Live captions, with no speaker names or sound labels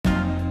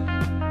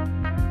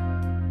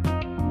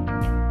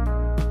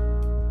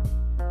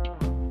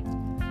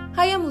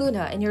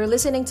Luna, and you're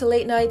listening to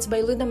Late Nights by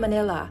Luna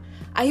Manila.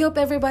 I hope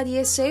everybody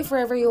is safe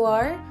wherever you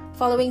are,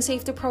 following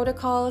safety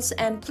protocols,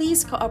 and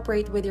please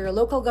cooperate with your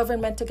local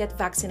government to get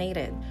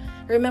vaccinated.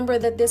 Remember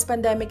that this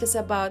pandemic is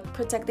about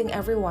protecting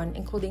everyone,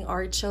 including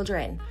our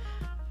children.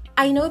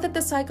 I know that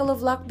the cycle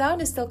of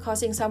lockdown is still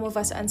causing some of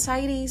us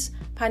anxieties,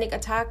 panic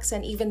attacks,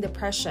 and even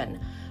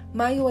depression.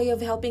 My way of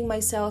helping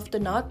myself to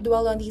not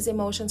dwell on these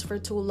emotions for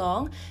too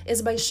long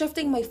is by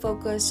shifting my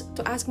focus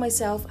to ask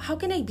myself, how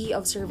can I be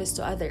of service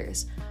to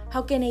others?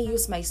 How can I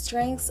use my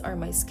strengths or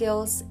my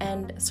skills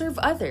and serve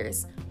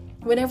others?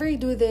 Whenever you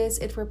do this,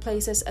 it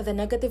replaces the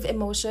negative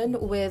emotion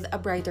with a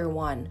brighter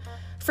one.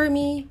 For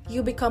me,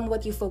 you become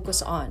what you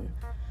focus on.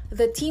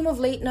 The team of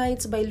Late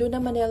Nights by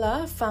Luna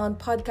Manila found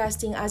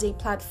podcasting as a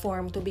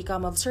platform to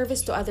become of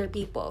service to other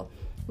people.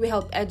 We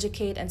help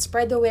educate and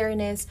spread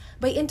awareness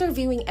by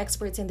interviewing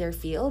experts in their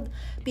field,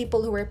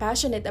 people who are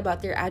passionate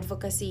about their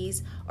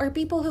advocacies, or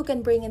people who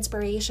can bring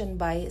inspiration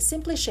by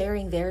simply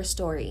sharing their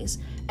stories.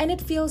 And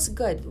it feels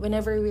good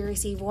whenever we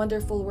receive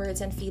wonderful words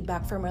and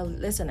feedback from our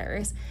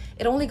listeners.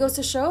 It only goes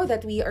to show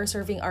that we are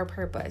serving our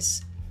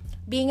purpose.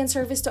 Being in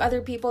service to other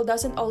people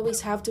doesn't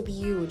always have to be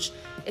huge.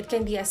 It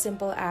can be as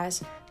simple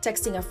as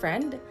texting a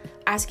friend,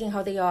 asking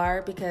how they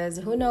are, because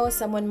who knows,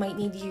 someone might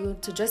need you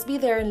to just be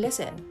there and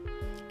listen.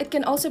 It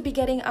can also be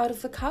getting out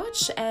of the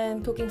couch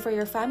and cooking for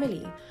your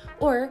family.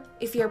 Or,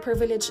 if you're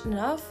privileged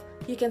enough,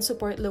 you can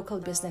support local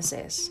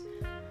businesses.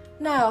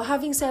 Now,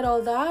 having said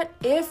all that,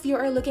 if you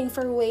are looking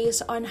for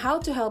ways on how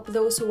to help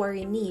those who are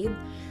in need,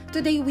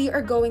 today we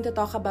are going to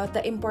talk about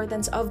the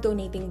importance of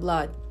donating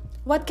blood.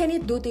 What can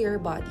it do to your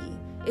body?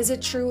 Is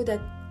it true that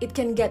it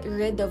can get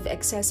rid of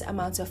excess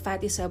amounts of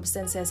fatty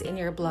substances in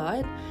your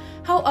blood?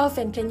 How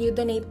often can you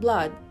donate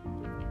blood?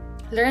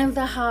 Learn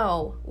the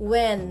how,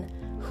 when,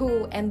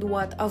 who, and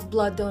what of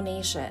blood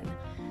donation.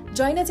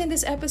 Join us in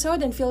this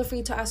episode and feel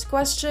free to ask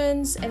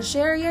questions and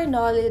share your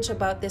knowledge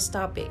about this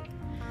topic.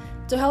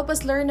 To help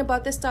us learn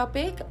about this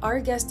topic,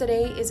 our guest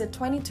today is a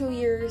 22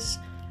 years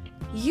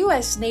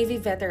U.S. Navy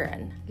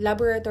veteran,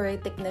 laboratory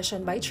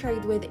technician by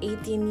trade with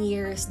 18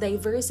 years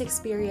diverse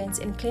experience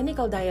in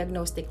clinical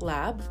diagnostic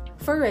lab,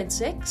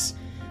 forensics,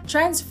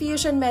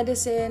 transfusion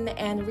medicine,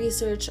 and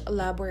research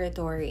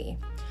laboratory.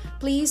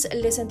 Please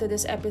listen to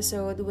this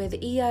episode with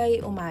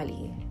Iyay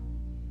Umali.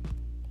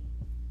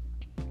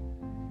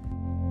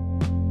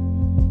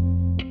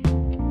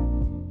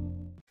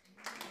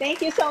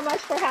 Thank you so much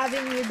for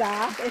having me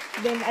back.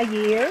 It's been a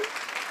year.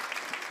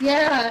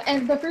 Yeah,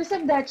 and the first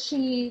time that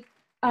she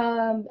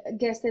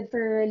guested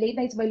for Late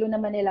Nights by Luna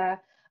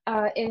Manila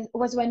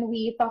was when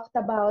we talked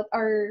about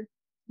our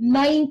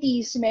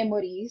 90s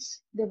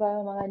memories, di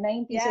ba? Mga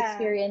 90s Yeah.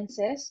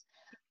 experiences.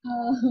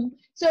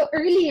 So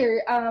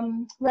earlier,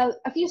 well,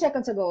 a few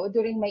seconds ago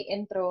during my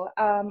intro,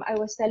 I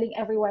was telling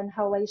everyone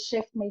how I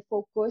shift my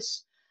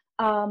focus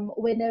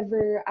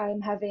whenever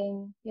I'm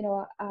having,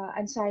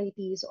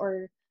 anxieties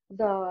or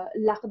the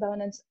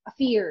lockdown and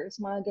fears,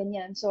 mga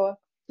ganyan. So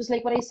just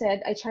like what I said,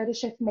 I try to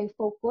shift my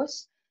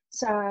focus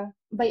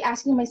by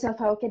asking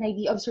myself how can I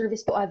be of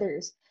service to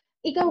others.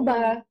 Ikaw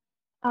ba,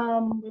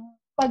 um,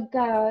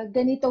 pagka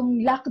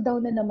ganitong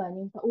lockdown na naman,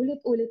 yung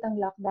paulit-ulit ang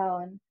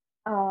lockdown,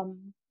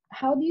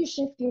 how do you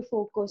shift your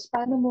focus?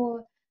 Paano mo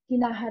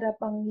hinaharap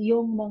ang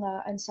iyong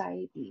mga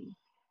anxiety?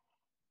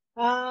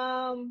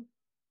 Um,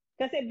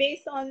 Kasi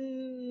based on,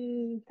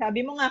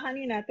 sabi mo nga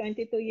kanina,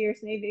 22 years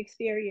Navy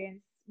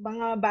experience,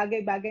 mga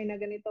bagay-bagay na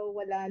ganito,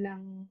 wala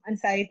ng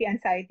anxiety.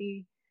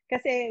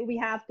 Kasi we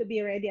have to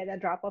be ready at a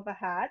drop of a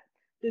hat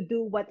to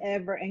do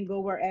whatever and go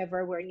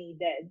wherever we're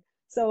needed.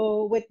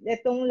 So with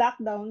itong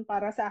lockdown,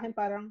 para sa akin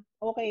parang,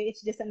 okay,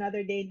 it's just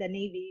another day in the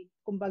Navy.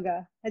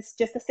 Kumbaga, it's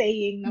just a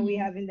saying na we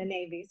have in the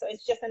Navy. So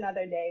it's just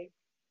another day.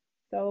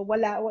 So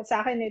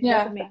sa akin, it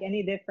Yeah, doesn't make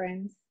any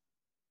difference.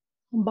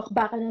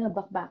 bakbakan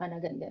na,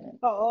 ganyan.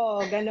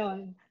 Oo,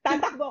 ganon.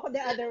 Tatakbo ako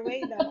the other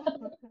way, though.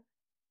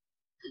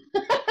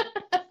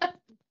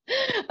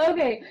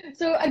 Okay,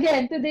 so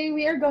again, today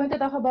we are going to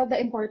talk about the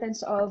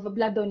importance of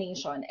blood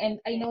donation, and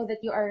I know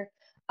that you are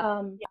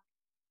um,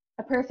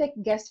 a perfect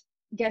guest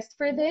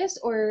for this,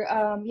 or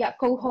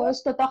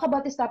co-host to talk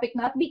about this topic,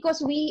 not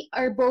because we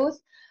are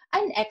both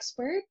an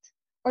expert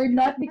or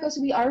not because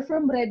we are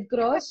from Red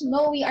Cross.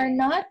 No, we are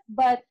not,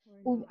 but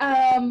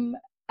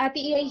Ate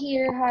Iya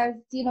here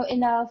has,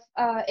 enough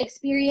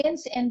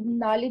experience and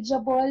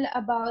knowledgeable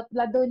about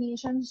blood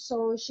donation,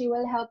 so she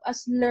will help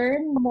us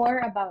learn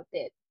more about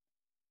it.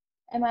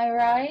 Am I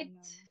right?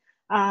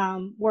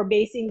 We're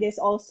basing this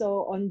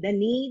also on the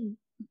need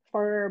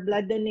for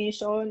blood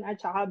donation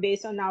at saka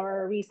based on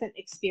our recent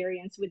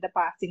experience with the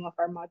passing of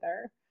our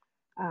mother.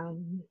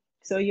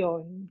 So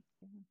yun.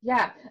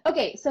 Yeah.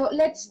 Okay, so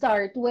let's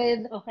start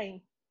with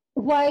Okay.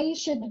 why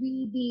should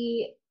we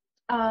be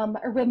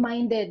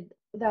reminded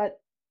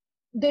that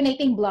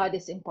donating blood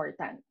is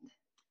important?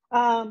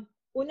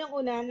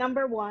 Unang-una,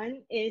 number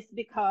one is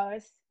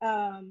because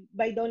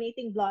by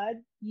donating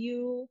blood,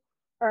 you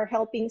are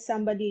helping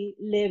somebody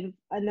live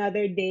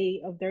another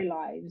day of their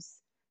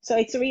lives. So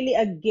it's really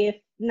a gift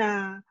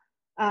na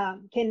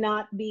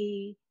cannot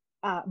be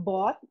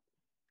bought.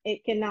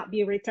 It cannot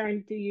be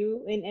returned to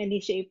you in any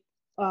shape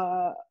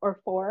or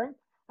form.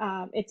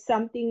 It's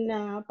something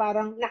na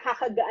parang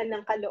nakakagaan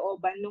ng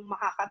kalooban nung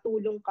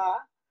makakatulong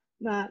ka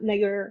na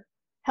you're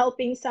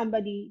helping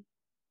somebody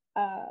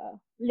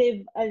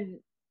live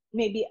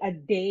maybe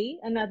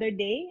another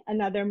day,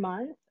 another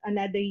month,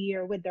 another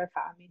year with their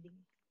family.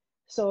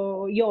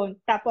 So, yon.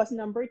 Tapos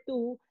number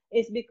 2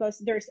 is because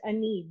there's a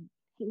need.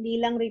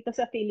 Hindi lang rito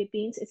sa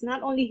Philippines. It's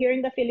not only here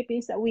in the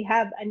Philippines that we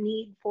have a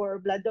need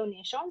for blood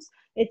donations.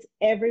 It's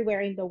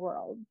everywhere in the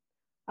world.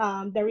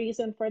 The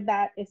reason for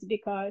that is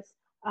because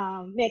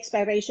may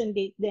expiration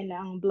date din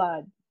ang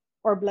blood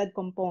or blood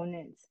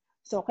components.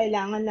 So,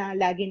 kailangan na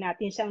lagi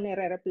natin siyang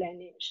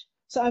nire-replenish.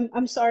 So,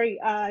 I'm sorry,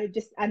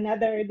 just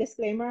another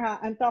disclaimer, ha?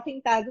 I'm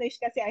talking Taglish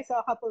kasi I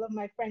saw a couple of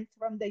my friends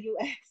from the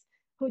US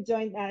who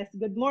joined us.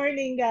 Good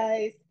morning,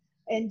 guys,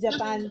 and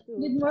Japan too.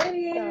 Good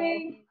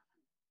morning! So,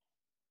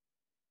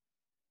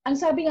 Ang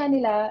sabi nga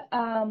nila,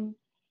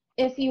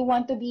 if you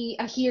want to be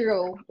a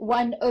hero,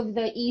 one of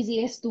the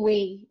easiest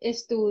way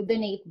is to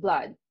donate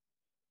blood.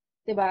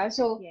 Diba?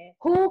 So, yes,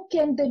 who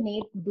can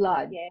donate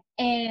blood? yes.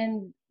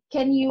 And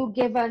can you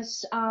give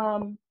us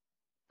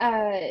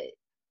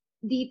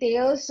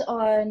details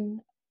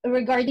on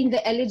regarding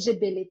the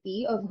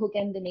eligibility of who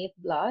can donate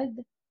blood?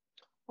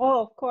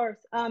 Oh, of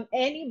course.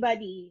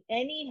 Anybody,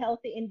 any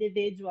healthy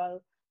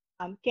individual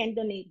can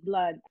donate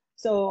blood.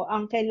 So,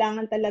 ang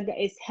kailangan talaga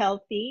is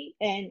healthy.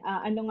 And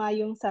ano nga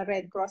yung sa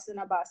Red Cross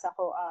na nabasa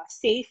ko,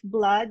 safe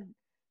blood,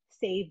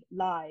 save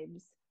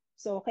lives.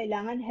 So,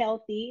 kailangan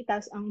healthy.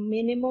 Tapos, ang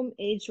minimum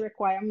age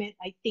requirement,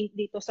 I think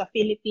dito sa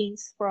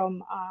Philippines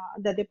from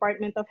the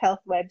Department of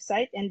Health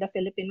website and the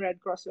Philippine Red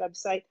Cross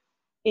website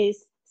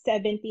is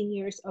 17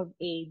 years of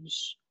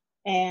age.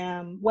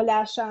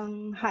 Wala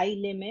siyang high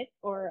limit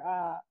or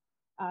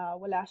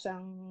wala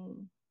siyang,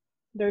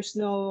 there's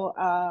no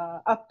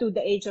up to the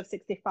age of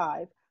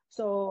 65.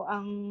 So,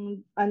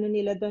 ang ano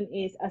nila doon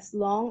is as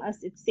long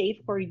as it's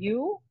safe for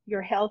you,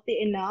 you're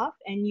healthy enough,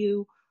 and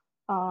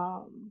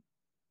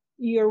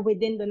you're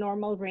within the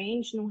normal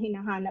range nung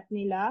hinahanap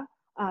nila,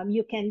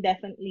 you can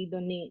definitely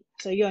donate.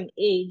 So, yun,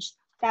 age.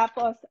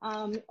 Tapos,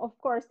 of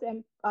course,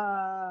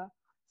 sa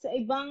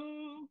ibang,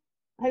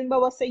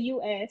 halimbawa sa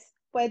US,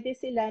 pwede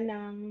sila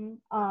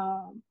ng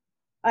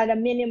at a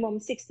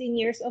minimum 16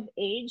 years of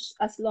age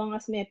as long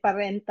as may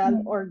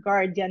parental or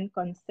guardian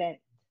consent.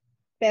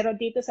 Pero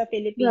dito sa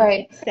Philippines,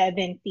 Right. it's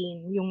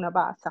 17 yung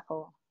nabasa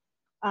ko.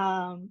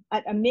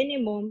 At a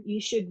minimum, you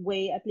should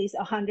weigh at least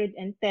 110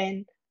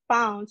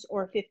 pounds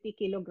or 50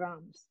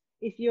 kilograms.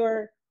 If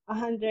you're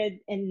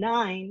 109,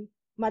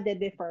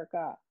 madedefer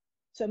ka.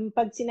 So,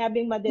 pag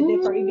sinabing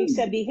madedefer, ibig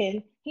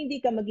sabihin, hindi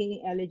ka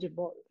magiging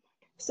eligible.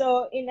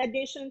 So, in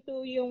addition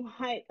to yung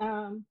height,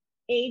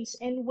 age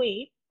and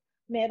weight,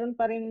 meron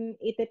pa rin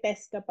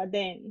itetest ka pa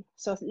din.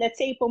 So, let's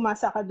say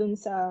pumasa ka dun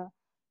sa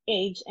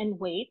age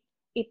and weight,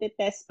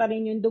 itetest pa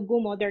rin yung dugo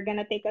mo. They're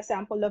gonna take a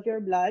sample of your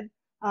blood.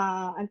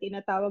 Ang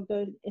tinatawag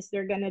doon is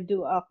they're gonna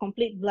do a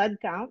complete blood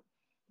count.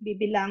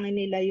 Bibilangin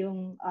nila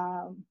yung,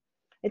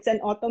 it's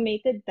an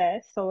automated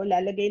test. So,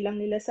 lalagay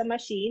lang nila sa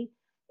machine.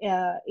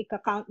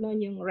 Ika-count nun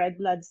yung red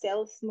blood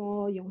cells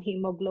mo, yung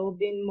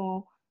hemoglobin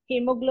mo.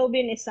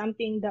 Hemoglobin is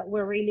something that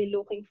we're really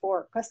looking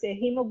for kasi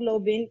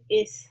hemoglobin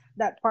is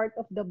that part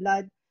of the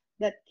blood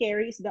that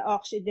carries the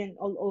oxygen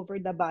all over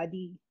the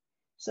body.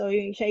 So,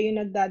 siya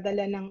yung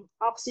nagdadala ng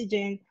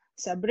oxygen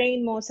sa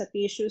brain mo, sa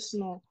tissues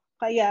mo.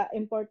 Kaya,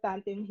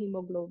 importante yung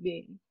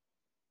hemoglobin.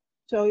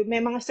 So,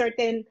 may mga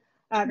certain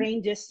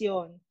ranges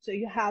yon. So,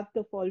 you have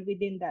to fall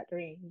within that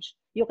range.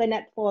 You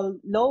cannot fall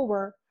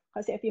lower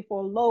kasi if you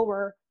fall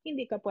lower,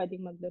 hindi ka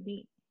pwedeng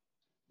mag-donate.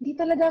 Hindi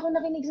talaga ako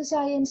nakinig sa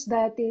science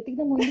dati.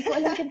 Tignan mo, hindi ko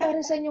alam kung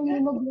para saan yung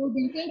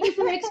hemoglobin. Thank you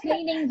for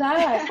explaining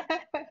that.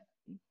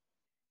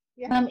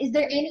 Yeah. Is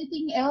there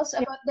anything else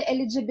about the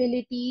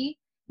eligibility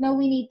na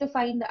we need to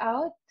find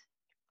out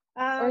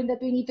or that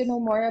we need to know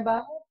more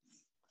about?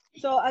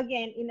 So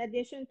again, in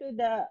addition to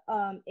the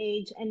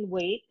age and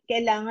weight,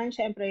 kailangan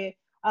syempre,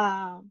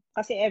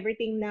 kasi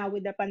everything now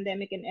with the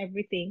pandemic and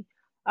everything,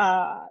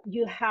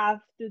 you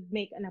have to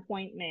make an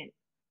appointment.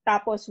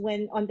 Tapos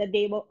when on the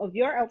day of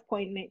your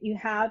appointment, you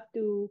have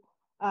to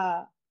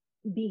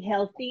be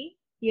healthy.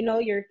 You know,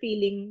 you're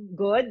feeling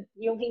good.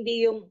 Yung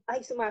hindi yung,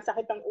 ay,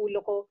 sumasakit ang ulo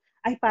ko,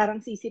 ay,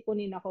 parang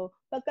sisipunin ako.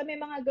 Pagka may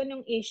mga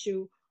ganong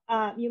issue,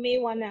 you may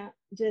wanna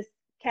just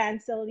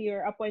cancel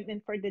your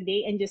appointment for the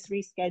day and just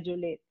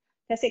reschedule it.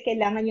 Kasi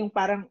kailangan yung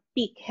parang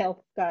peak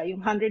health ka,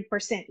 yung 100%.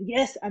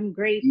 Yes, I'm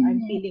great.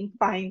 I'm feeling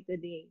fine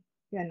today.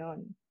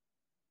 Ganon.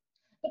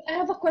 But I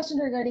have a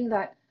question regarding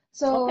that.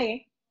 So,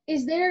 Okay.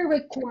 is there a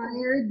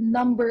required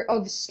number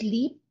of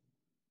sleep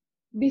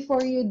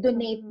before you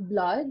donate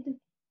blood?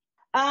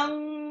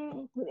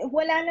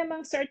 Wala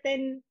namang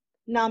certain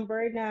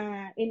number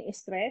na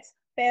in-stress,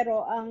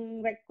 pero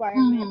ang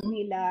requirement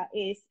nila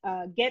is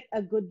get a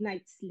good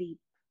night's sleep.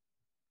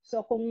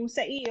 So, kung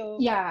sa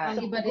iyo, Yeah,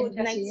 ang iba din good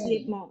kasi night's yun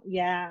sleep eh. mo,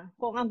 yeah.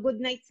 Kung ang good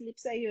night's sleep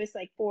sa iyo is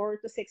like 4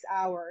 to 6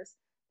 hours,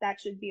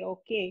 that should be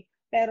okay.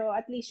 pero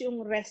at least yung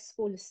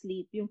restful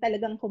sleep, yung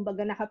talagang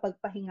kumbaga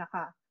nakapagpahinga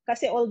ka.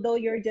 Kasi although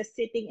you're just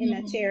sitting in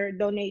a chair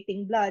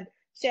donating blood,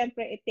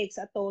 syempre it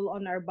takes a toll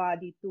on our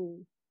body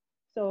too.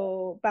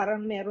 So,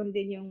 parang meron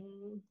din yung,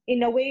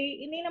 in a way,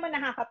 hindi naman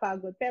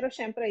nakakapagod, pero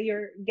syempre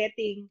you're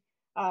getting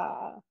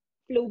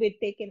fluid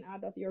taken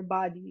out of your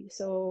body.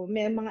 So,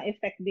 may mga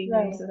effect din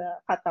yun sa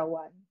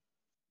katawan.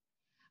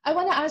 I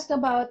want to ask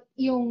about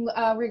yung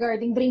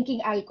regarding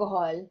drinking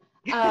alcohol.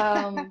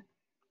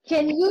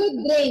 Can you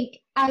drink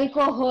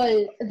alcohol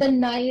the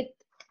night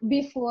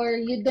before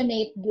you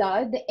donate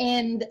blood?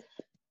 And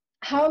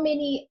how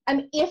many,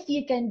 if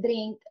you can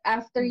drink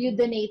after you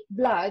donate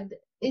blood,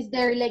 is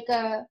there like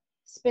a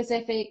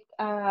specific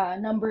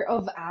number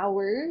of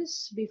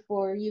hours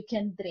before you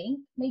can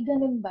drink? May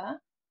ganun ba?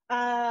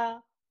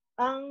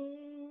 Ang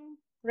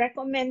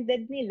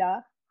recommended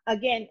nila,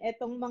 again,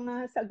 itong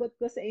mga sagot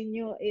ko sa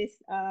inyo is,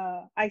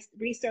 I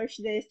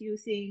researched this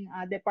using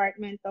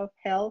Department of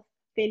Health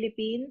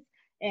Philippines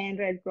and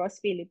Red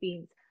Cross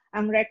Philippines.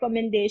 Ang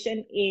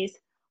recommendation is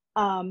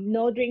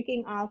no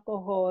drinking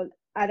alcohol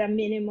at a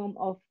minimum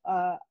of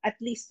at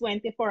least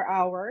 24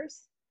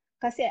 hours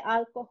kasi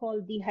alcohol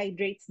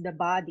dehydrates the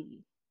body.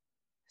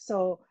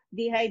 So,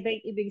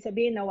 dehydrate, ibig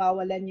sabihin,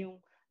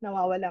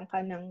 nawawalan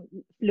ka ng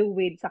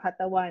fluid sa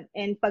katawan.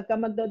 And pagka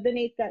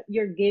magdo-donate ka,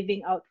 you're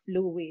giving out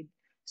fluid.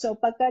 So,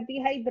 pagka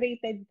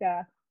dehydrated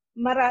ka,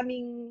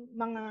 maraming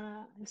mga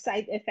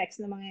side effects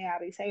na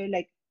mangyayari sa'yo.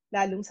 Like,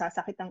 lalong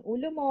sasakit ang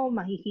ulo mo,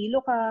 mahihilo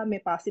ka, may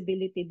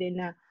possibility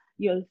din na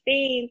you'll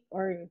faint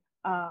or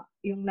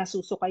yung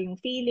nasusuka yung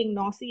feeling,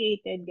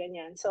 nauseated,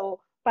 ganyan.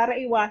 So, para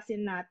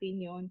iwasin natin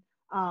yun,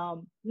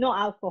 no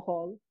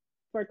alcohol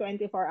for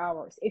 24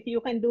 hours. If you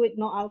can do it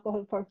no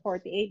alcohol for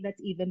 48, that's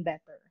even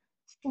better.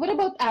 What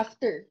about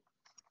after?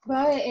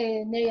 Ba,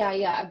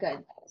 nayaya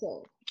agad.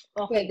 So,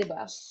 pwede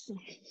ba?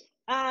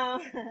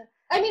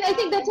 I mean, I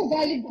think that's a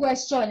valid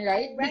question,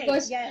 right?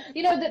 Because,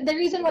 you know, the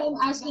reason why I'm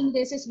asking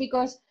this is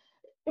because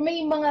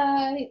may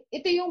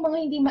ito yung mga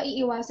hindi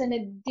maiiwasan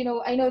na, you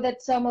know, I know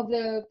that some of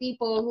the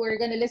people who are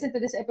gonna listen to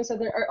this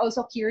episode are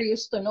also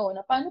curious to know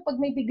na paano pag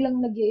may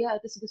biglang nagyaya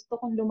at gusto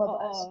kong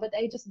lumabas, but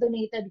I just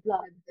donated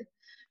blood.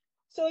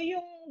 So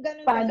yung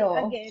ganun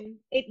kasi, again,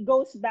 it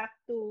goes back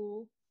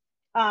to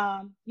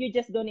you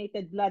just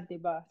donated blood,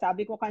 diba?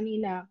 Sabi ko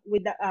kanina,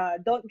 with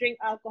don't drink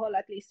alcohol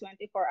at least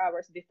 24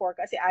 hours before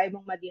kasi ayaw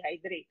mong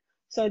ma-dehydrate.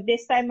 So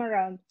this time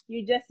around,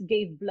 you just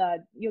gave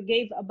blood. You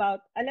gave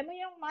about,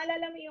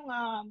 maalala mo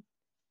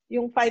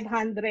yung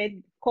 500,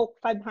 Coke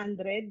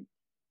 500?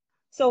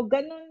 So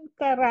ganun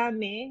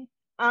karami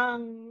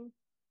ang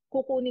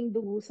kukuning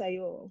dugo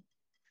sa'yo.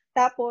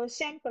 Tapos,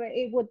 syempre,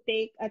 it would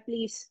take at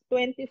least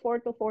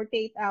 24 to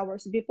 48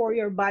 hours before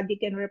your body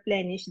can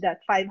replenish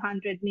that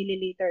 500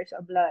 milliliters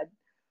of blood.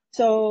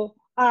 So,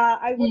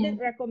 I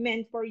wouldn't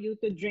recommend for you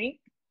to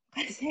drink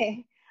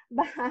kasi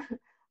baka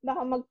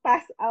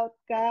mag-pass out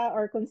ka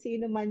or kung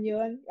sino man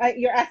yun.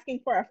 You're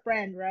asking for a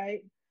friend,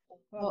 right?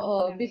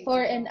 Oo,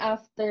 before and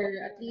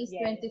after, at least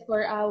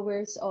 24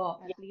 hours. So,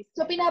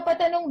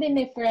 pinapatanong din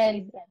ni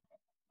friend,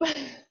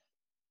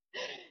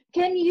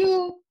 can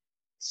you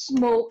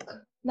smoke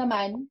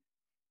naman?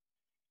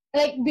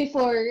 Like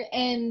before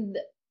and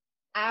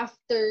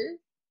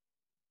after?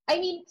 I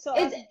mean, so,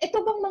 ito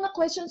bang mga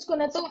questions ko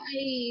na to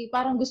ay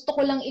parang gusto ko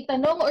lang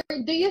itanong or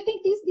do you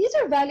think these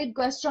are valid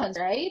questions,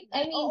 right?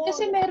 I mean,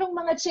 kasi merong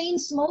mga chain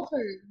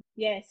smoker.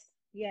 Yes.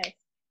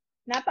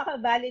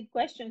 Napaka-valid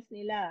questions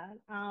nila.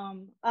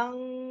 Ang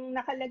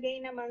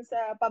nakalagay naman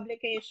sa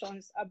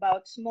publications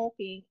about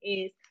smoking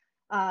is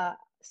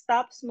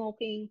stop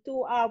smoking 2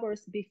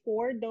 hours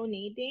before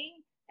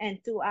donating and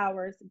 2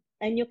 hours,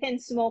 and you can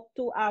smoke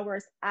 2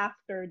 hours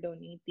after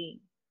donating.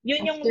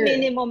 Yun yung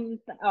minimum,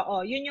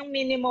 yun yung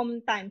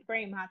minimum time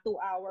frame, 2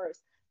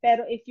 hours.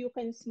 Pero if you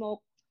can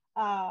smoke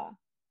 4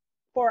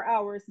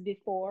 hours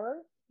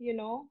before, you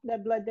know, the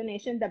blood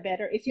donation, the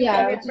better. If you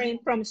can refrain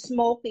from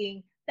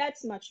smoking,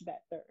 that's much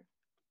better.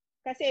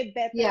 Kasi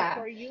better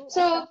for you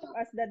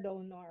as the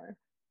donor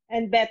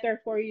and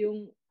better for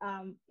yung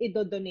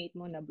i-donate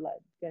mo na blood.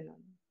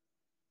 Ganon.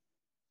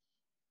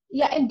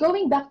 Yeah, and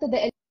going back to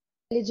the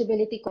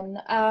eligibility ko,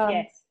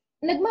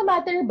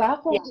 nagmamatter ba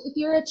kung if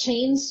you're a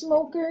chain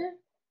smoker?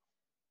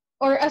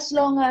 Or as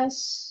long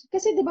as,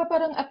 kasi di ba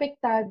parang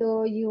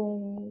apektado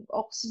yung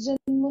oxygen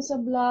mo sa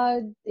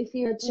blood if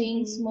you're a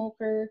chain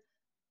smoker?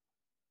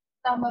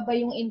 Tama ba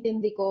yung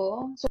intindi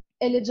ko? So,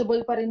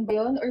 eligible pa rin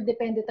ba yun? Or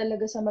depende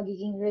talaga sa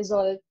magiging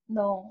result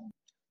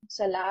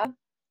sa lab?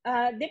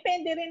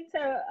 Depende rin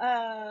sa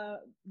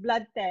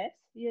blood test.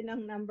 Yun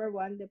ang number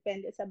 1.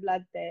 Depende sa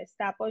blood test.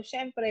 Tapos,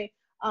 syempre,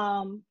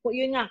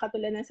 yun nga,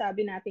 katulad ng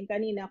sabi natin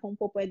kanina, kung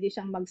po pwede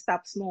siyang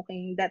mag-stop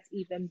smoking, that's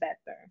even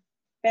better.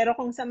 Pero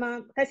kung sa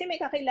mga, kasi may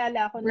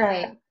kakilala ako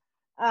na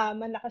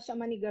malakas siya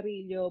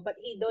manigarilyo, but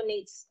he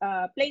donates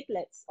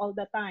platelets all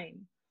the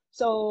time.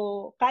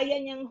 So,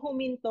 kaya niyang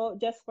huminto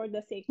just for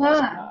the sake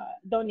of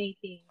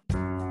donating.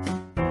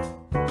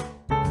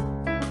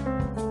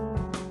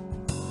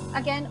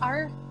 Again,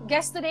 our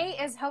guest today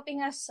is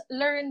helping us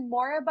learn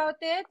more about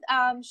it.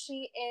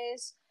 She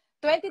is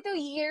 22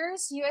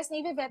 years U.S.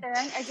 Navy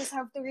veteran. I just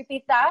have to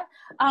repeat that.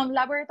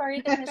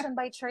 Laboratory technician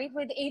by trade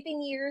with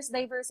 18 years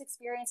diverse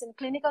experience in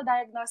clinical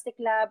diagnostic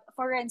lab,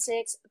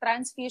 forensics,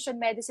 transfusion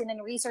medicine,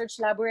 and research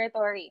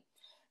laboratory.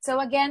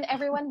 So again,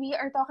 everyone, we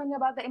are talking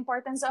about the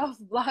importance of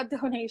blood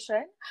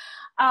donation.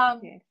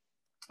 Yes.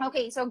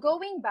 Okay, so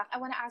going back, I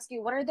want to ask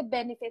you, what are the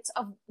benefits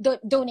of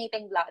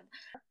donating blood?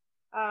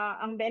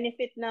 Ang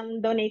benefit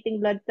ng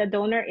donating blood sa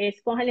donor is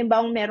kung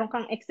halimbawa meron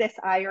kang excess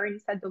iron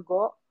sa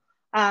dugo,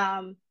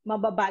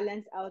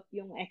 mababalance out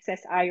yung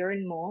excess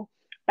iron mo.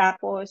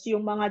 Tapos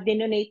yung mga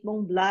dinonate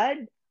mong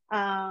blood,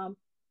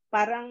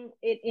 parang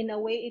in a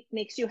way it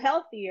makes you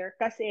healthier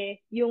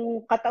kasi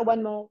yung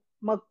katawan mo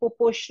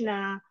magpupush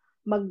na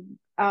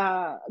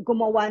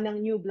gumawa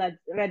ng new blood,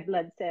 red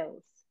blood cells.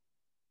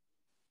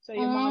 So,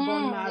 yung mga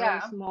bone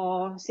marrows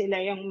mo, sila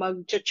yung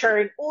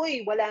mag-churn,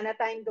 uy, wala na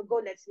tayong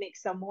dugo, let's make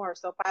some more.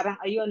 So, parang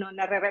ayun, no,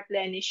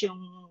 nare-replenish yung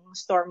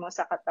store mo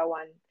sa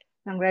katawan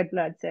ng red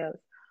blood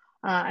cells.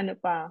 Ano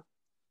pa?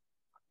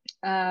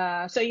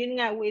 So, yun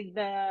nga, with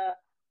the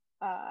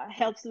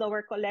helps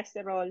lower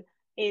cholesterol,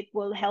 it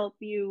will help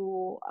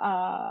you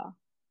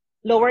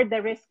lower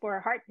the risk for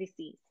heart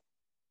disease.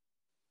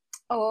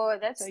 Oh,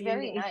 that's so,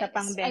 very nice. Isa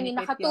pang benefit I mean,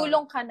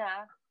 nakatulong yun. ka na.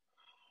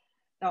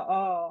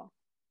 Oo.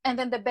 And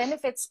then the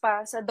benefits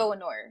pa sa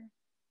donor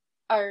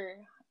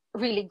are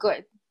really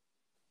good.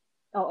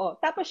 Oo.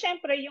 Tapos,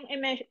 syempre, yung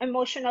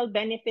emotional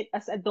benefit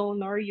as a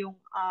donor, yung,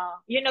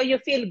 you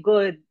feel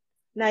good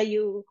na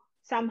you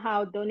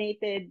somehow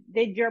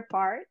did your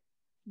part,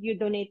 you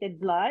donated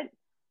blood,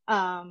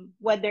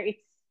 whether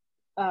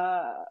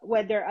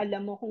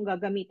alam mo kung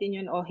gagamitin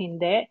yun o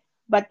hindi,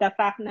 but the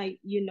fact na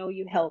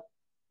you help.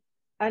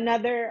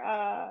 Another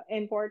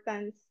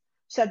importance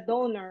sa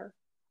donor,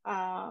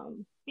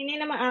 hindi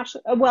naman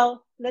actually,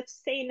 let's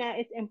say na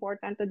it's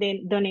important to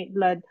donate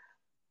blood.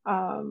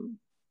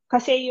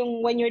 Kasi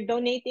when you're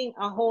donating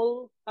a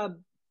whole,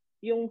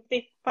 yung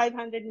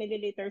 500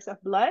 milliliters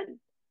of blood,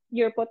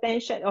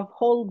 of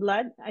whole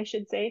blood, I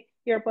should say,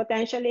 you're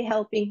potentially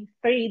helping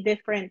 3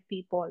 different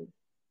people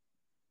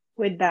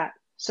with that.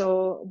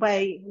 So,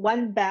 by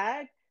 1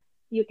 bag,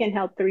 you can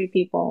help 3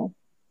 people.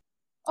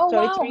 Oh, so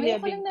wow. It's really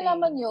Ngayon ko lang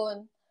nalaman yun.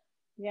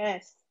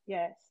 Yes.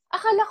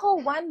 Akala ko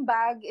 1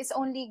 bag is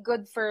only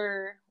good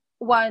for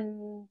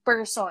 1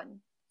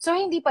 person. So,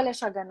 hindi pala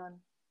siya ganun.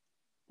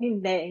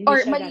 Hindi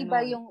Or siya mali ba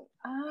ganun. yung...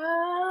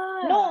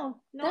 No.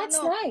 That's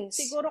nice.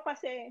 Siguro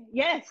kasi,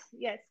 yes.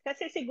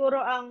 Kasi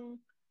siguro ang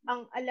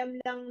alam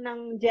lang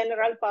ng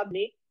general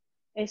public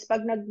is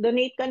pag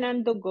nag-donate ka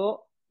ng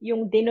dugo,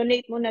 yung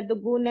dinonate mo na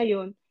dugo na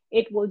yun,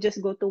 it will just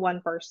go to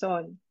 1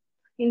 person.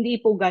 Hindi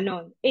po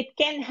ganon. It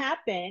can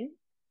happen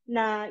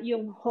na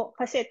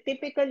kasi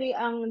typically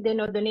ang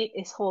dinodonate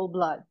is whole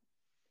blood.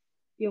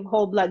 Yung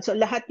whole blood. So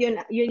lahat yun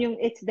yung,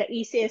 it's the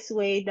easiest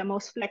way, the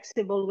most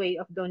flexible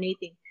way of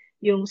donating,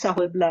 yung sa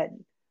whole blood.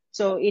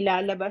 So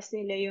ilalabas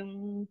nila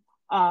yung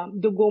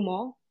dugo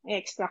mo,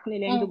 i-extract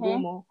nila yung dugo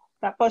mo.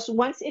 Tapos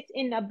once it's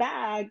in a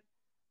bag,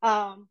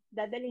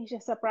 dadaling siya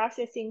sa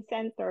processing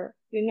center,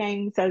 yun nga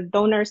yung sa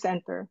donor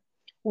center,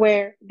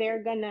 where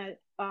they're gonna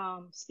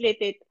split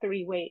it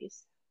 3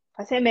 ways.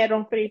 Kasi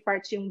merong 3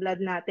 parts yung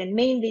blood natin,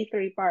 mainly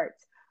 3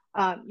 parts.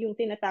 Yung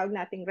tinatawag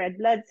nating red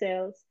blood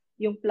cells,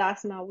 yung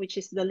plasma, which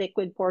is the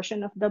liquid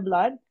portion of the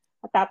blood.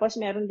 At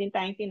tapos meron din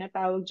tayong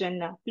tinatawag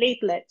dyan na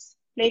platelets.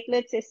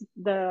 Platelets is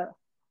the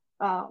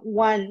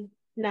one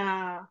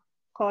na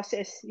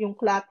causes yung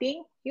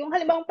clotting. Yung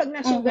halimbawa pag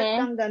nasugat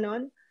kang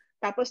ganon,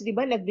 tapos di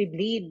ba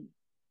nagbe-bleed.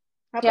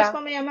 Tapos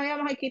pamaya-maya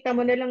makikita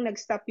mo na lang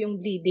nag-stop yung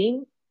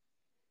bleeding.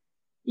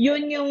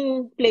 Yun yung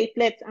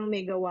platelets ang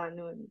may gawa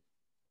nun.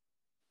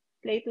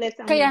 Platelets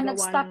ang Kaya may gawa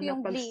nag-stop ng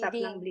yung pag-stop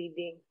bleeding. ng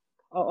bleeding.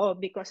 Oo,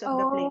 because of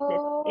the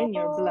platelets in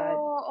your blood.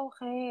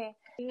 Okay.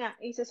 Nga,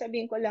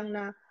 isasabihin ko lang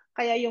na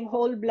kaya yung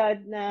whole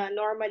blood na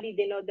normally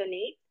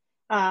dinodonate,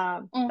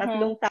 3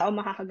 tao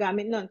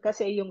makakagamit nun.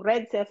 Kasi yung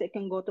red cells, it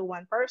can go to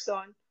 1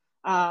 person.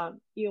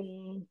 Yung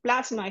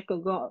plasma, it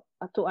could go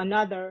to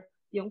another.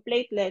 Yung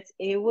platelets,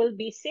 it will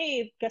be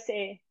saved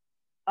kasi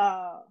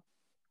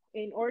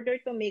in order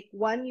to make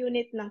 1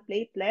 unit ng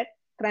platelet,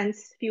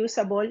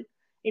 transfusible.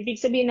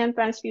 Ibig sabihin ng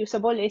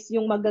transfusible is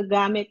yung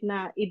magagamit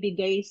na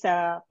ibigay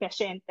sa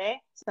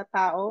pasyente, sa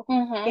tao,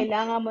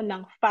 kailangan mo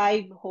ng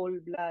 5 whole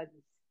bloods.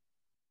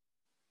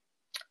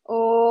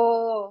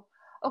 Oh,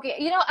 okay.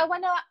 I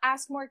want to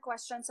ask more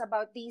questions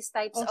about these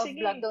types of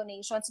blood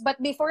donations. But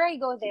before I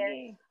go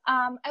there,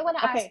 I want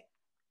to ask,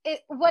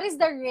 what is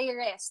the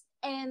rarest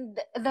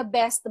and the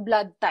best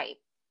blood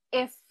type,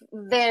 if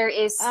there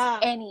is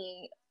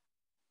any?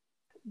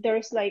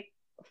 There's like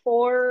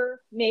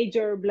 4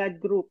 major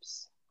blood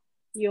groups.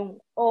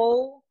 Yung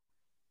O,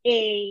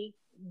 A,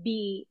 B,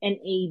 and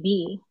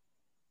AB.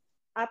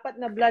 4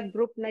 na blood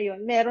group na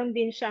yon, meron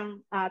din siyang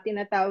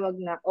tinatawag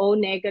na O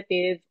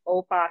negative,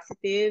 O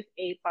positive,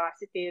 A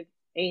positive,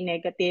 A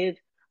negative.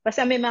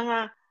 Basta may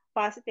mga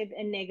positive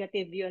and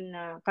negative yon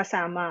na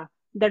kasama.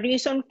 The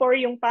reason for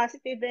yung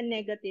positive and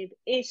negative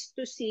is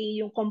to see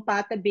yung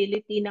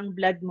compatibility ng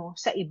blood mo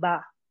sa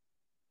iba.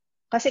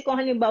 Kasi kung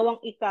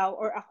halimbawang ikaw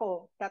or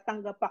ako,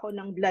 tatanggap ako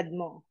ng blood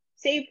mo.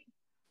 Say,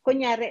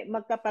 kunyari,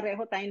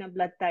 magkapareho tayo ng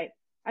blood type.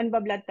 Ano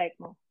ba blood type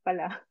mo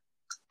pala?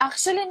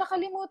 Actually,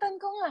 nakalimutan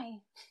ko nga eh.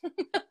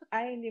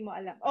 Ay, hindi mo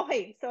alam.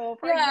 Okay, so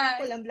for Yeah.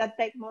 example, ang blood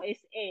type mo is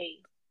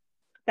A.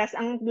 Tapos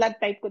ang blood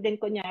type ko din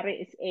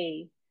kunyari is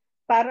A.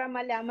 Para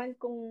malaman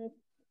kung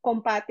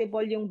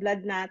compatible yung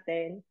blood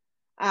natin,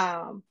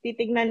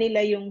 titignan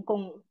nila yung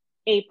kung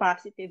A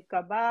positive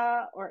ka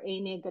ba or A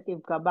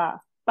negative ka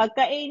ba.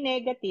 Pagka A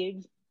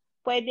negative,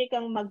 pwede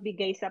kang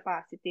magbigay sa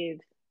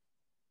positive.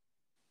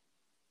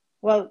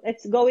 Well,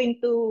 it's going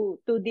too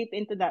deep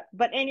into that.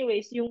 But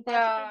anyways, yung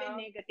positive and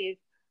negative,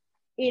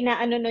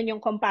 inaano nun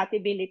yung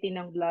compatibility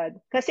ng blood.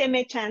 Kasi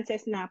may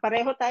chances na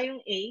pareho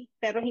tayong A,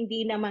 pero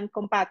hindi naman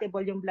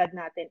compatible yung blood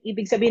natin.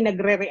 Ibig sabihin,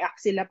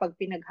 nagre-react sila pag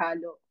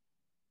pinaghalo.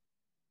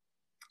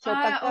 So,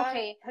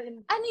 okay.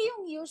 Ano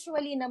yung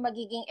usually na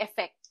magiging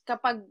effect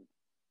kapag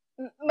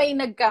may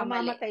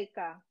nagkamali? Mamamatay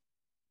ka.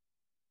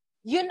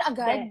 Yun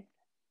agad? Death.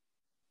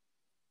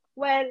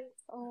 Well,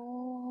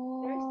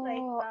 there's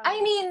like... I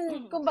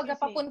mean, kumbaga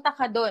papunta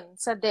ka doon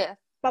sa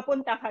death.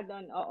 Papunta ka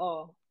doon,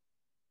 oo.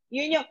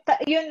 Yun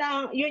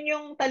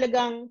yung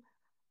talagang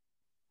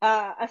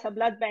as a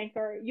blood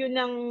banker, yun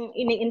ang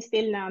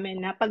ini-instill namin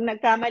na pag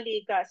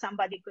nagkamali ka,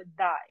 somebody could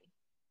die.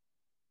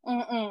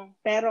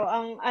 Pero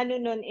ang ano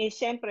nun is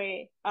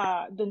syempre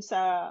dun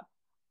sa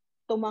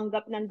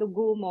tumanggap ng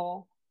dugo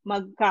mo,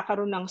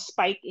 magkakaroon ng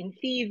spike in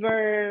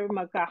fever,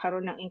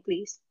 magkakaroon ng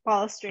increased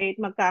pulse rate,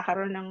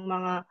 magkakaroon ng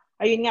mga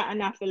ayun nga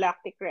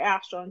anaphylactic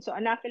reaction. So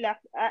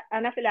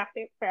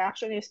anaphylactic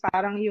reaction is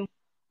parang yung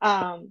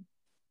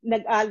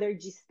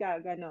nag-allergies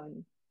ka,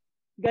 ganon.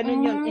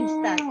 Ganon yun,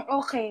 instant.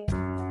 Okay.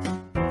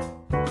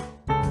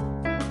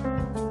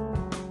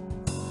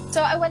 So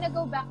I want to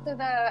go back to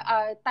the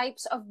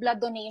types of blood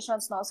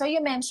donations, no? So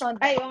you mentioned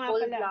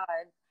whole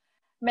blood,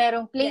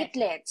 merong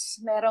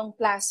platelets, merong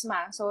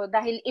plasma. So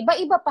dahil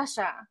iba-iba pa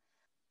siya,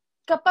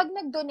 kapag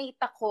nag-donate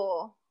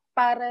ako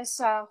para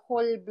sa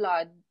whole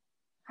blood,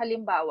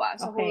 halimbawa,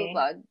 sa whole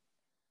blood,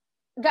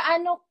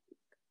 gaano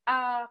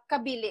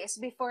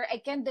kabilis before I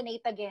can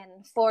donate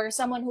again for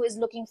someone who is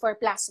looking for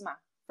plasma,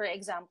 for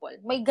example?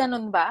 May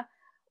ganun ba?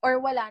 Or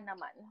wala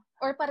naman?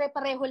 Or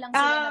pare-pareho lang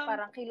sila na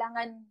parang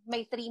kailangan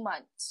may 3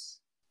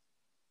 months?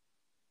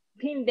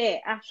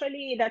 Hindi.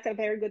 Actually, that's a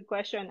very good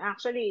question.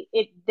 Actually,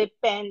 it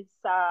depends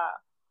sa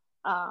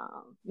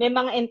may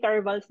mga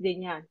intervals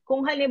din yan.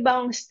 Kung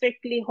halimbawa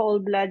strictly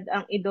whole blood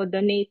ang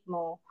i-donate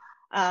mo,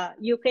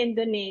 you can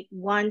donate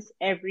once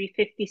every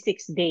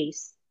 56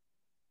 days.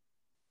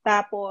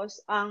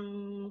 Tapos,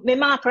 may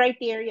mga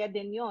criteria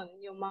din yon,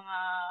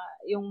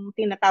 yung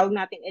tinatawag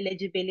nating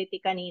eligibility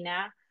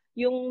kanina.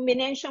 Yung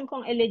minention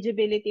kong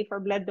eligibility for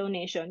blood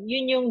donation,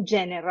 yun yung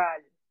general.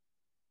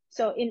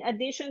 So, in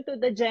addition to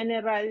the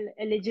general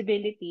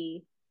eligibility,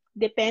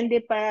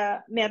 depende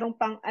pa, meron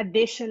pang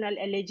additional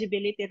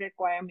eligibility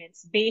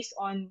requirements based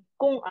on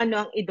kung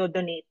ano ang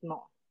i-donate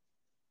mo.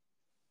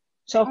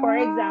 So, for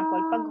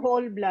example, pag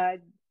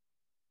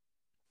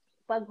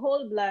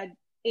whole blood,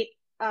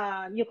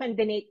 you can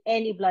donate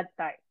any blood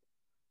type,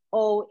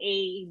 O, A,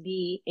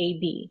 B,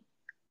 AB.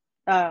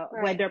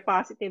 Whether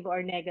positive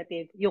or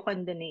negative, you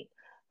can donate.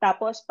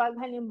 Tapos, pag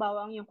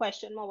halimbawa, yung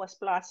question mo was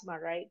plasma,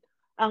 right?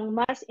 Ang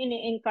mas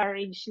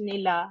ini-encourage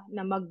nila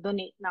na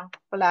mag-donate ng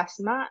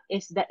plasma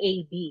is the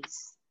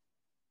ABs.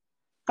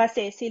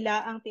 Kasi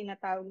sila ang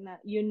tinatawag na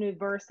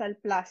universal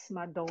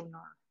plasma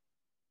donor.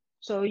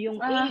 So,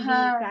 yung AB,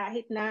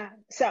 kahit na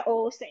sa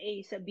O, sa A,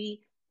 sa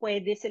B,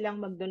 pwede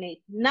silang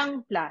mag-donate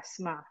ng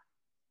plasma.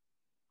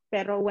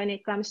 Pero when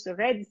it comes to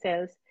red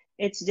cells,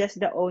 it's just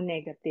the O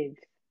negative.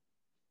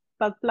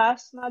 Pag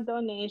plasma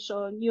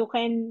donation, you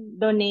can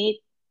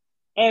donate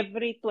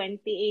every 28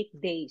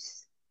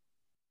 days.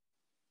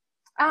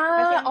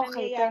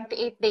 Okay.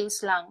 28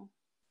 days lang.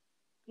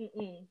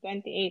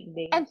 28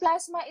 days. And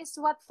plasma is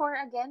what for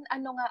again?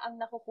 Ano nga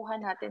ang nakukuha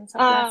natin sa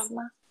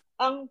plasma?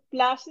 Ang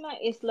plasma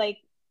is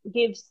like,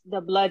 gives the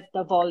blood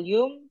the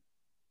volume.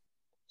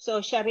 So,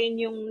 siya rin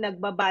yung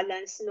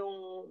nagbabalance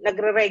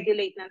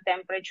nagre-regulate ng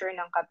temperature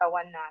ng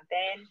katawan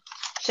natin.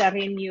 Siya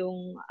rin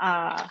yung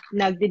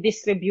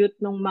nagdi-distribute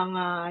ng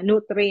mga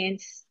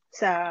nutrients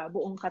sa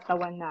buong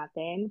katawan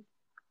natin.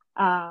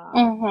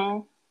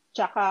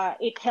 Tsaka,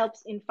 it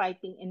helps in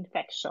fighting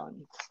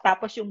infection.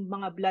 Tapos yung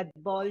mga blood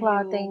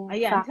volume,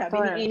 sabi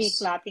ni Amy,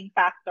 clotting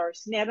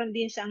factors. Meron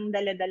din siyang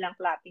daladalang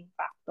clotting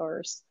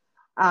factors.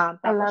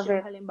 Tapos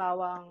yung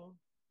halimbawang,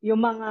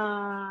 yung mga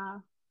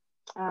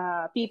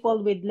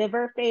people with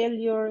liver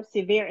failure,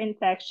 severe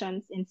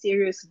infections, and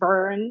serious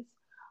burns.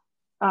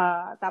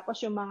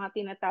 Tapos yung mga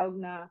tinatawag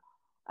na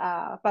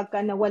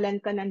pagka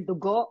nawalan ka ng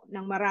dugo,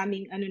 ng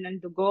maraming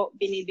ng dugo,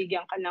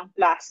 binibigyan ka ng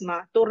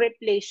plasma to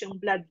replace yung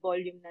blood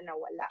volume na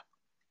nawala.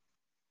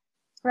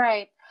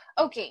 Right.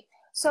 Okay.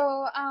 So,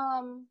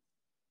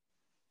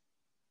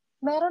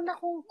 meron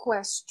akong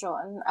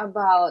question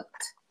about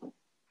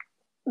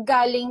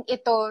galing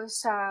ito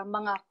sa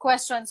mga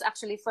questions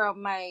actually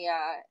from my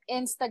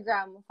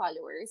Instagram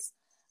followers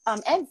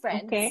and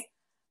friends. Okay.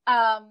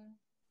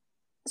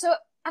 So,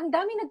 ang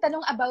dami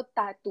nagtanong about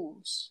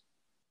tattoos.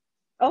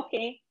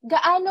 Okay.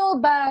 Gaano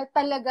ba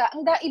talaga,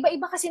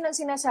 iba-iba kasi nang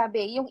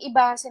sinasabi. Yung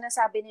iba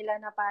sinasabi nila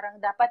na parang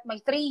dapat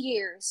may 3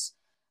 years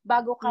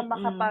bago ka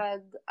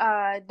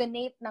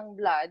makapag-donate ng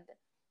blood.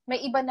 May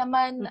iba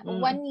naman 1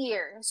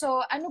 year. So,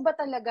 ano ba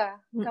talaga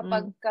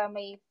kapag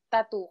may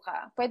tattoo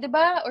ka? Pwede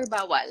ba or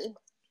bawal?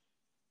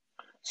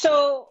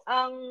 So,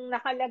 ang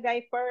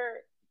nakalagay for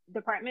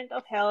Department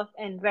of Health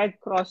and Red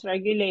Cross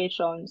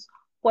regulations,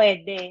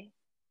 pwede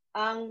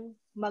ang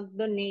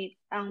mag-donate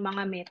ang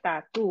mga may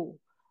tattoo.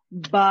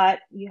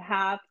 But you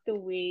have to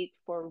wait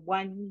for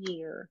 1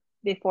 year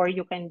before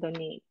you can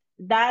donate.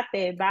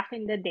 Dati, back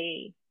in the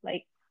day,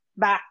 like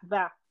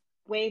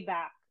way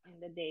back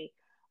in the day,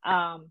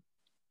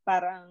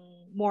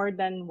 parang more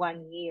than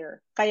 1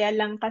 year. Kaya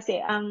lang kasi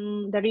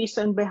the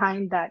reason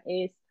behind that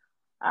is,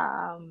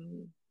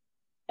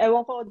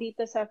 ewan ko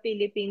dito sa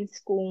Philippines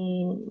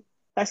kung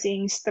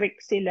kasing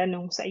strict sila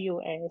nung sa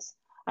US.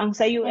 Ang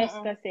sa US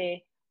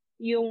kasi,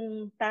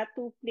 yung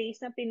tattoo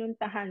place na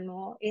pinuntahan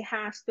mo, it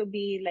has to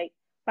be like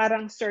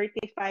parang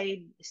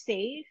certified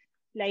safe.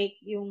 Like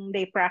yung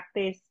they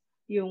practice,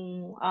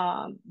 yung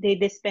they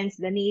dispense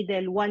the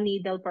needle, 1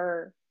 needle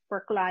per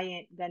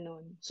client,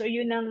 ganun. So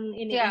yun ang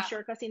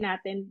ini-ensure kasi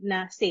natin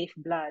na safe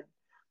blood.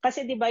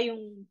 Kasi 'di ba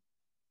yung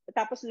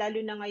tapos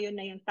lalo na ngayon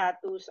na yung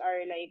tattoos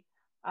are like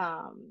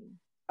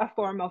a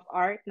form of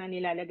art na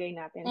nilalagay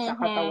natin sa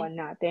katawan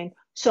natin.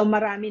 So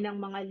marami ng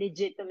mga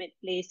legitimate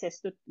places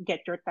to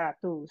get your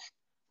tattoos.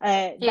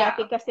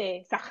 Dati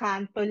kasi sa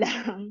kanto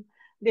lang,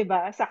 'di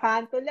ba? Sa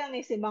kanto lang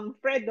si Mang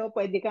Fred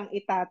pwede kang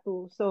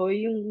i-tattoo. So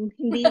yung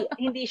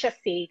hindi siya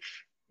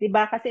safe, 'di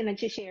ba? Kasi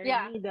nag-share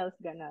needles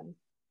ganun.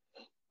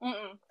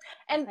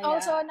 And kaya,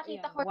 also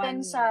nakita ko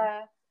din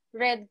sa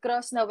Red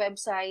Cross na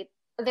website,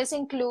 this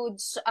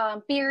includes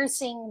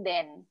piercing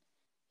din.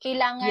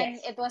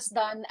 Kailangan it was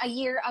done a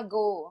year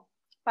ago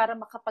para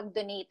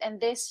makapag-donate. And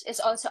this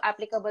is also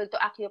applicable to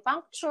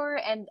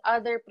acupuncture and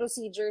other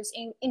procedures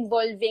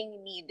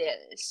involving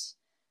needles.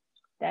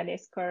 That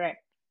is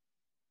correct.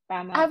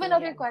 Tama I have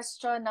another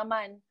question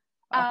naman.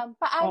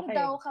 Paano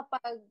daw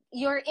kapag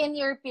you're in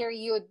your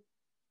period?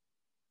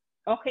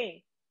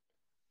 Okay.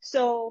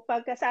 So,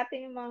 pagka sa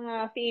ating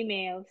mga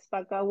females,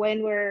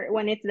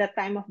 when it's the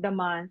time of the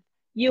month,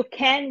 you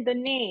can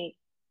donate.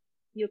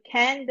 You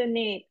can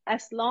donate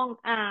as long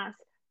as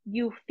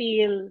you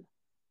feel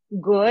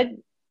good,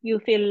 you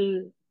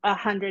feel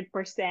 100%,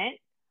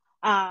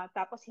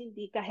 tapos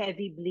hindi ka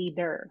heavy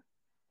bleeder.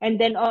 And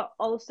then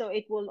also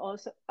it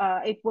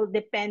will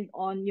depend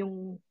on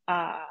yung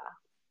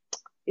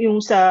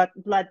sa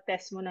blood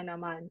test mo na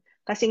naman.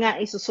 Kasi nga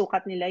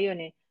isusukat nila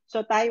yun eh.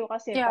 So tayo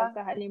kasi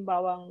pagka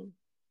halimbawang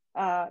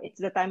it's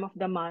the time of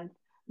the month,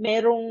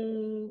 merong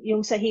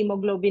yung sa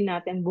hemoglobin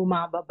natin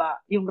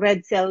bumababa, yung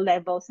red cell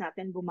levels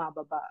natin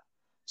bumababa.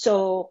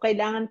 So,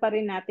 kailangan pa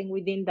rin natin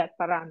within that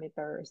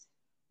parameters.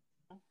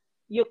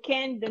 You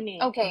can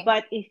donate,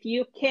 but if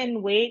you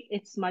can wait,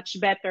 it's much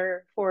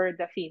better for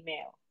the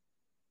female.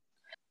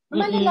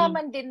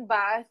 Malalaman din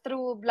ba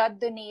through blood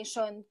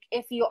donation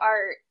if you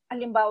are,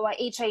 halimbawa,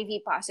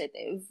 HIV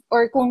positive?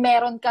 Or kung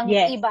meron kang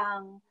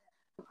ibang...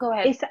 Go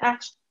ahead.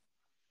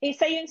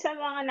 Isa yun sa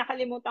mga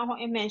nakalimutan kong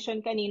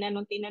i-mention kanina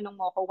nung tinanong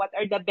mo ko, what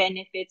are the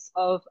benefits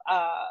of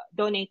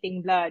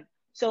donating blood?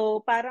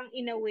 So, parang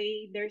in a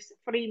way, there's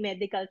free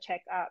medical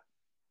check-up.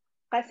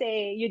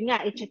 Kasi, yun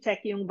nga,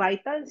 i-check yung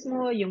vitals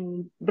mo,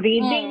 yung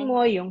breathing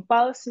mo, yung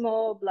pulse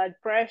mo, blood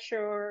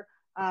pressure,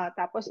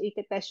 tapos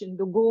i-test yung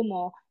dugo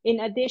mo. In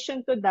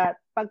addition to that,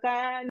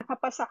 pagka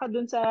nakapasa ka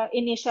dun sa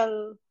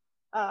initial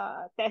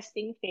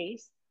testing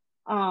phase,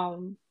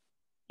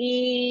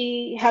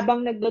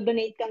 habang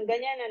nagdo-donate kang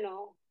ganyan,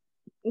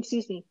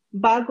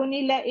 bago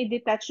nila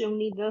i-detach yung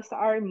needle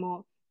sa arm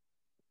mo,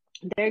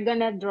 they're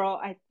gonna draw,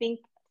 I think,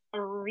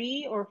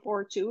 3 or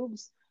 4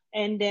 tubes,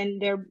 and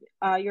then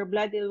your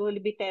blood will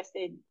be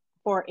tested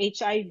for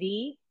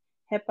HIV,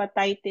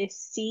 hepatitis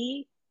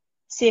C,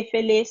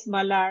 syphilis,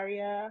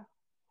 malaria,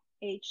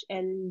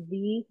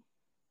 HLV,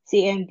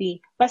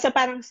 CMV. Basta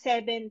parang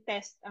 7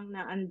 tests ang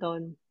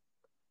naandon.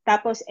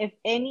 Tapos, if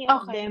any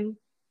of them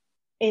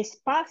is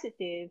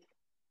positive,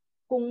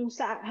 kung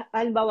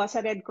halimbawa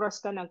sa Red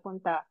Cross ka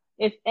nagpunta,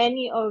 if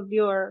any of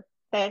your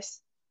tests,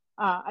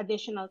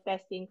 additional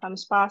testing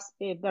comes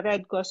positive, the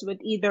Red Cross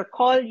would either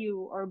call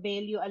you or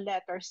mail you a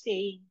letter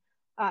saying,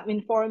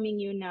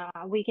 informing you na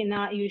we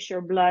cannot use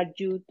your blood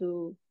due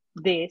to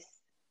this.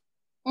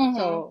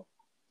 So,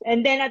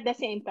 and then at the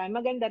same time,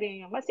 maganda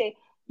rin yun kasi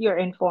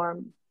you're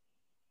informed.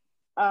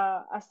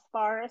 As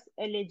far as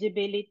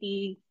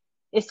eligibility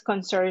is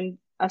concerned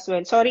as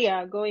well. Sorry,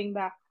 going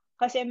back.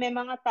 Kasi may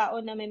mga tao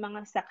na may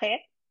mga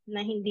sakit na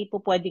hindi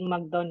po pwedeng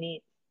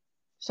mag-donate.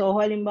 So,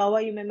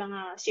 halimbawa, yung may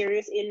mga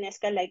serious illness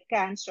ka like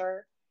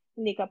cancer,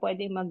 hindi ka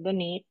pwedeng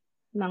mag-donate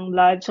ng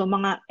blood. So,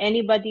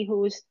 anybody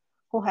who's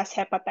who has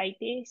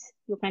hepatitis,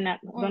 you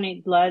cannot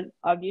donate blood.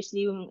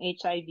 Obviously, yung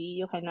HIV,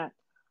 you cannot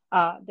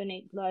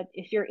donate blood.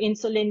 If you're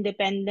insulin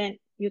dependent,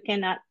 you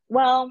cannot.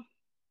 Well,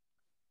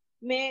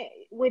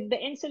 with the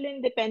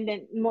insulin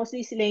dependent,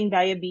 mostly sila yung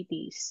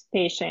diabetes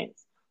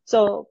patients.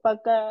 So,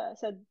 pagka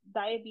sa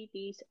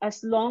diabetes,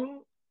 as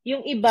long,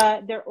 yung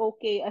iba, they're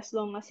okay as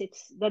long as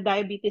the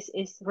diabetes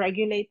is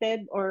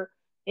regulated or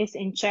is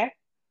in check.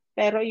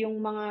 Pero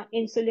yung mga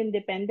insulin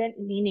dependent,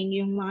 meaning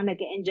yung mga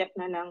nag-inject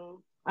na ng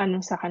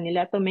sa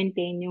kanila to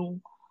maintain yung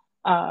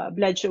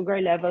blood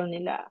sugar level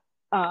nila,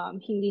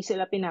 hindi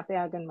sila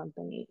pinapayagan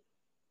mag-donate.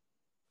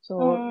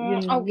 So,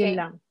 yun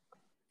lang.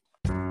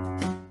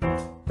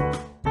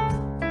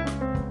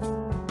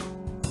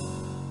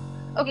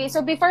 Okay,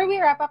 so before we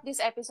wrap up this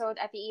episode,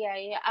 Ate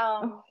Iay,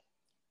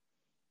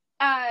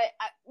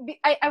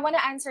 I want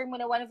to answer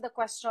muna one of the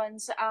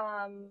questions,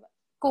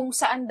 kung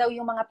saan daw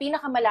yung mga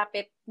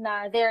pinakamalapit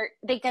na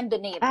they can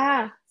donate.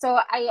 So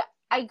I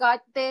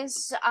got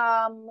this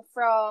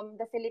from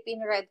the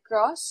Philippine Red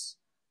Cross.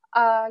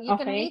 You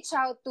can reach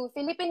out to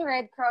Philippine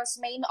Red Cross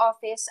main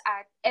office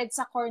at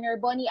EDSA Corner,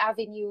 Bonnie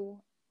Avenue,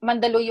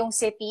 Mandaluyong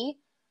City.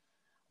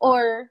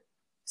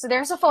 So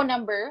there's a phone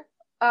number.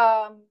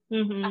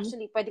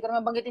 Actually, pwede ko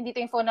naman banggitin dito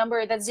yung phone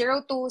number. That's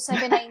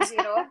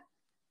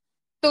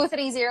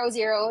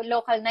 02790-2300,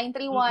 local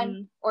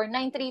 931 or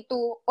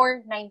 932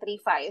 or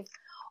 935.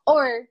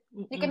 Or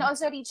you can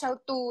also reach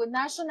out to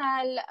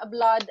National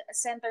Blood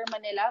Center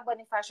Manila,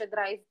 Bonifacio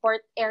Drive,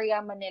 Port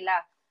Area,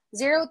 Manila,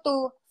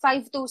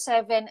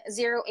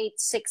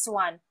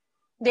 02-527-0861.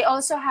 They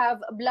also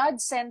have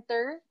blood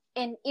center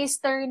in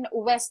Eastern,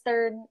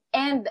 Western,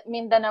 and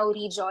Mindanao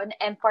region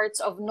and parts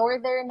of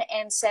Northern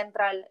and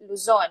Central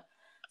Luzon.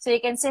 So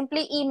you can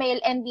simply email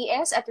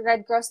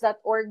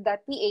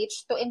nbs@redcross.org.ph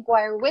to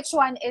inquire which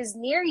one is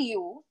near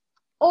you,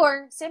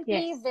 or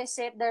simply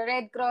visit the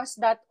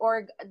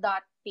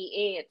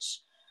redcross.org.ph.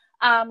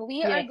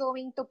 We are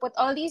going to put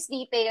all these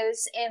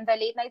details in the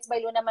Late Nights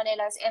by Luna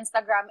Manila's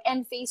Instagram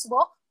and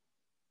Facebook,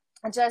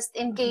 just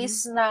in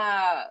case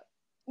na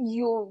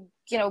you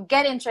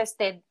get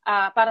interested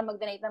para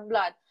mag-donate ng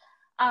blood.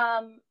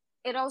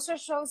 It also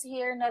shows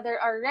here that there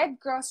are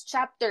Red Cross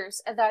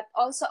chapters that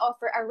also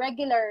offer a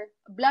regular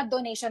blood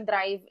donation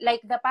drive, like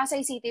the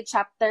Pasay City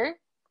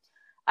chapter.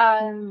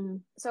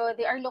 So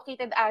they are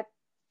located at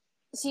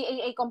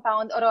CAA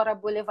Compound, Aurora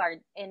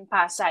Boulevard in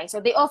Pasay. So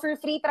they offer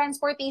free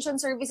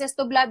transportation services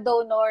to blood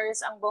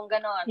donors. Ang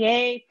bongga nun.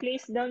 Yay,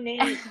 please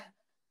donate.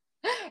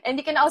 And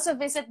you can also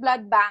visit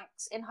blood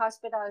banks in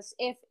hospitals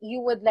if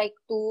you would like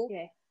to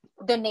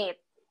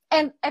donate.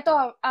 And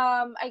ito,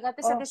 I got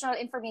this additional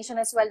information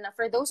as well na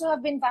for those who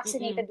have been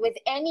vaccinated with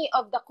any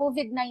of the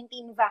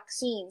COVID-19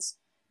 vaccines,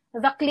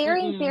 the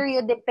clearing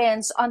period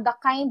depends on the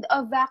kind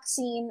of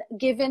vaccine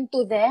given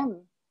to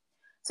them.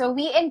 So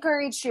we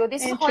encourage you,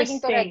 this is according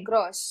to Red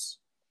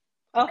Cross.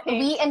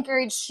 We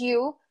encourage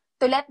you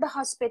to let the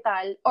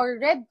hospital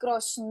or Red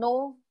Cross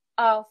know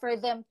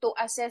for them to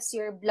assess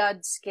your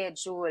blood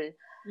schedule.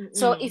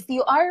 So if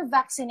you are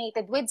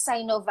vaccinated with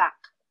Sinovac,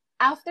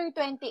 after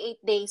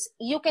 28 days,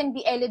 you can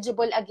be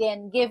eligible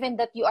again given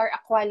that you are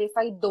a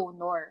qualified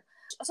donor.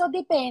 So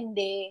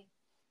depende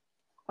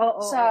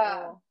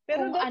sa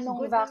kung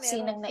anong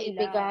vaccine ang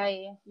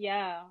naibigay.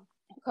 Yeah.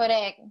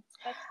 Correct.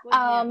 That's good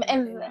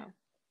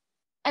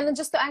and then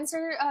just to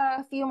answer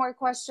a few more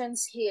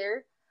questions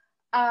here,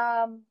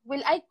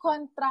 will I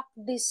contract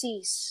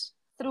disease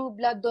through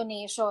blood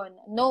donation?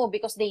 No,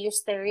 because they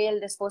use sterile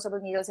disposable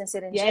needles and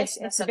syringes.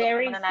 Yes, it's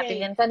very safe.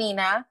 Natin yan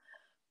kanina.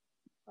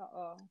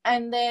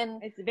 And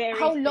then it's very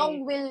how safe.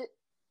 long will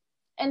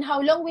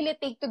it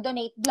take to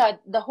donate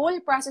blood? The whole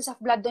process of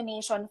blood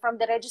donation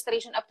from the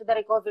registration up to the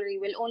recovery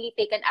will only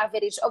take an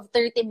average of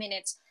 30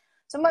 minutes.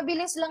 So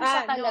mabilis lang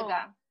siya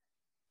talaga.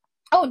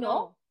 No. Oh,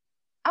 no?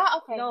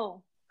 Okay.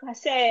 No.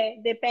 Kasi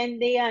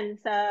depende yan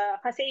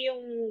kasi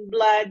yung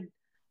blood,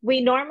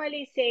 we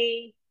normally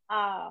say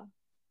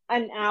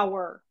an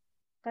hour.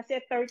 Kasi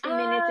 30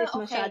 minutes is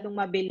masyadong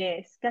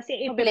mabilis.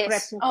 Kasi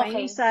i-prep mo pa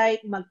yung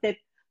site,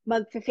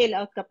 mag-fill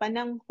out ka pa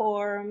ng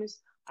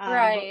forms,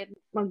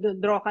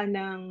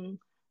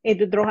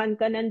 idodrawhan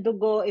ka ng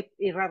dugo,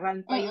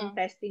 iraran pa yung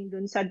testing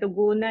dun sa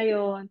dugo na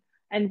yon.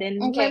 And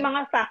then, may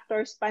mga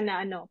factors pa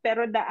na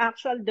Pero the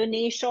actual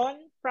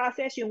donation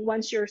process, yung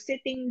once you're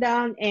sitting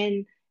down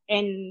and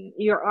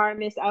your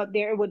arm is out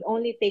there, it would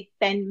only take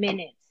 10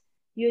 minutes.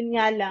 Yun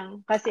nga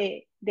lang,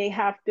 kasi they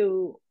have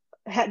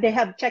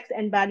checks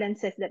and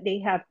balances that they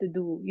have to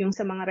do, yung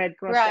sa mga Red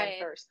Cross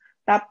centers.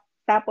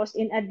 Tapos,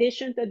 in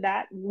addition to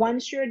that,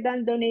 once you're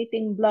done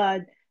donating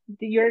blood,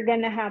 you're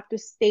gonna have to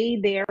stay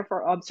there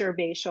for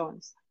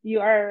observations.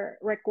 You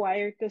are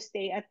required to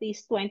stay at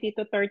least 20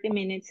 to 30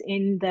 minutes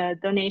in the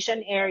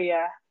donation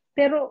area.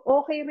 Pero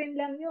okay rin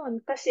lang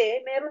yun kasi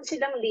meron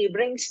silang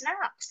libreng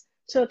snacks.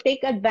 So,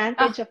 take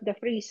advantage of the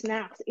free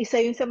snacks.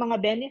 Isa yun sa mga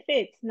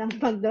benefits ng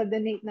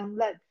magdo-donate ng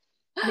blood.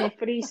 May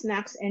free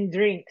snacks and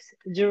drinks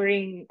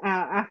during,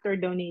 after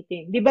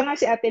donating. Di ba nga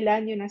si Ate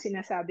Lan, yun ang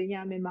sinasabi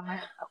niya, may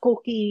mga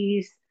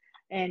cookies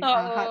and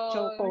hot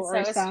choco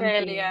or sa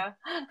Australia.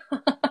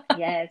 something.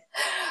 Yes.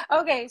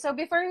 Okay, so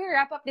before we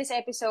wrap up this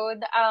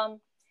episode,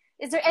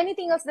 is there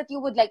anything else that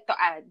you would like to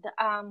add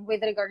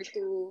with regard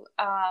to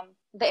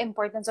the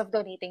importance of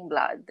donating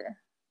blood?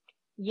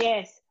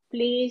 Yes,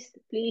 please.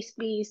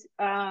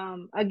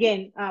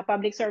 Again,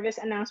 public service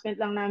announcement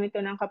lang namin to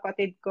ng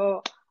kapatid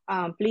ko.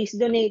 Please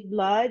donate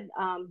blood.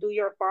 Do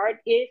your part.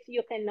 If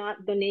you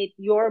cannot donate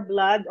your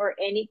blood or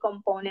any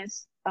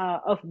components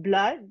of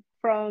blood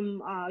from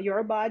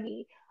your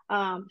body,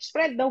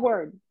 spread the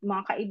word.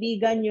 Mga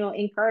kaibigan nyo,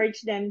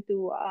 encourage them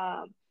to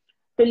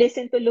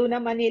listen to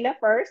Luna Manila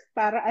first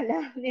para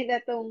alam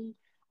nila tong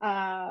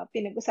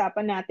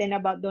pinag-usapan natin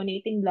about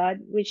donating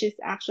blood, which is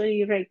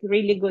actually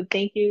really good.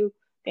 Thank you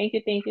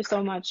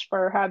so much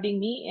for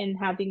having me and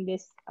having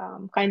this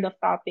kind of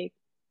topic.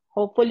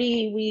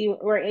 Hopefully, we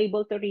were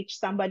able to reach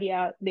somebody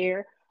out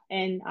there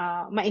and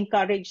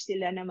ma-encourage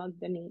sila na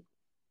mag-donate.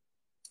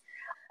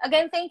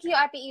 Again, thank you,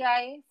 Ate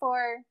Iay,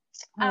 for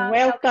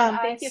welcome.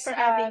 Thank you for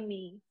having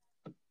me.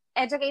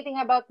 Educating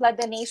about blood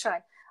donation.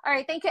 All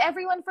right, thank you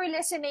everyone for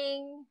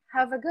listening.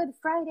 Have a good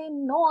Friday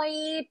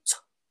night.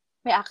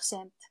 May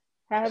accent.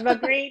 Have a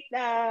great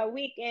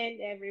weekend,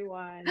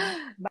 everyone.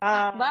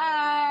 Bye.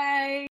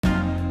 Bye.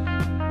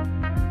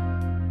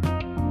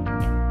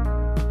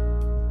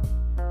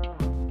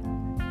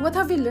 What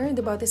have you learned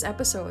about this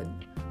episode?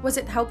 Was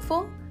it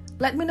helpful?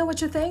 Let me know what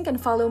you think and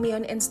follow me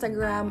on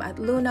Instagram at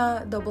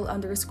Luna_Manila.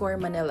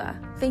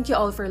 Thank you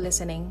all for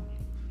listening.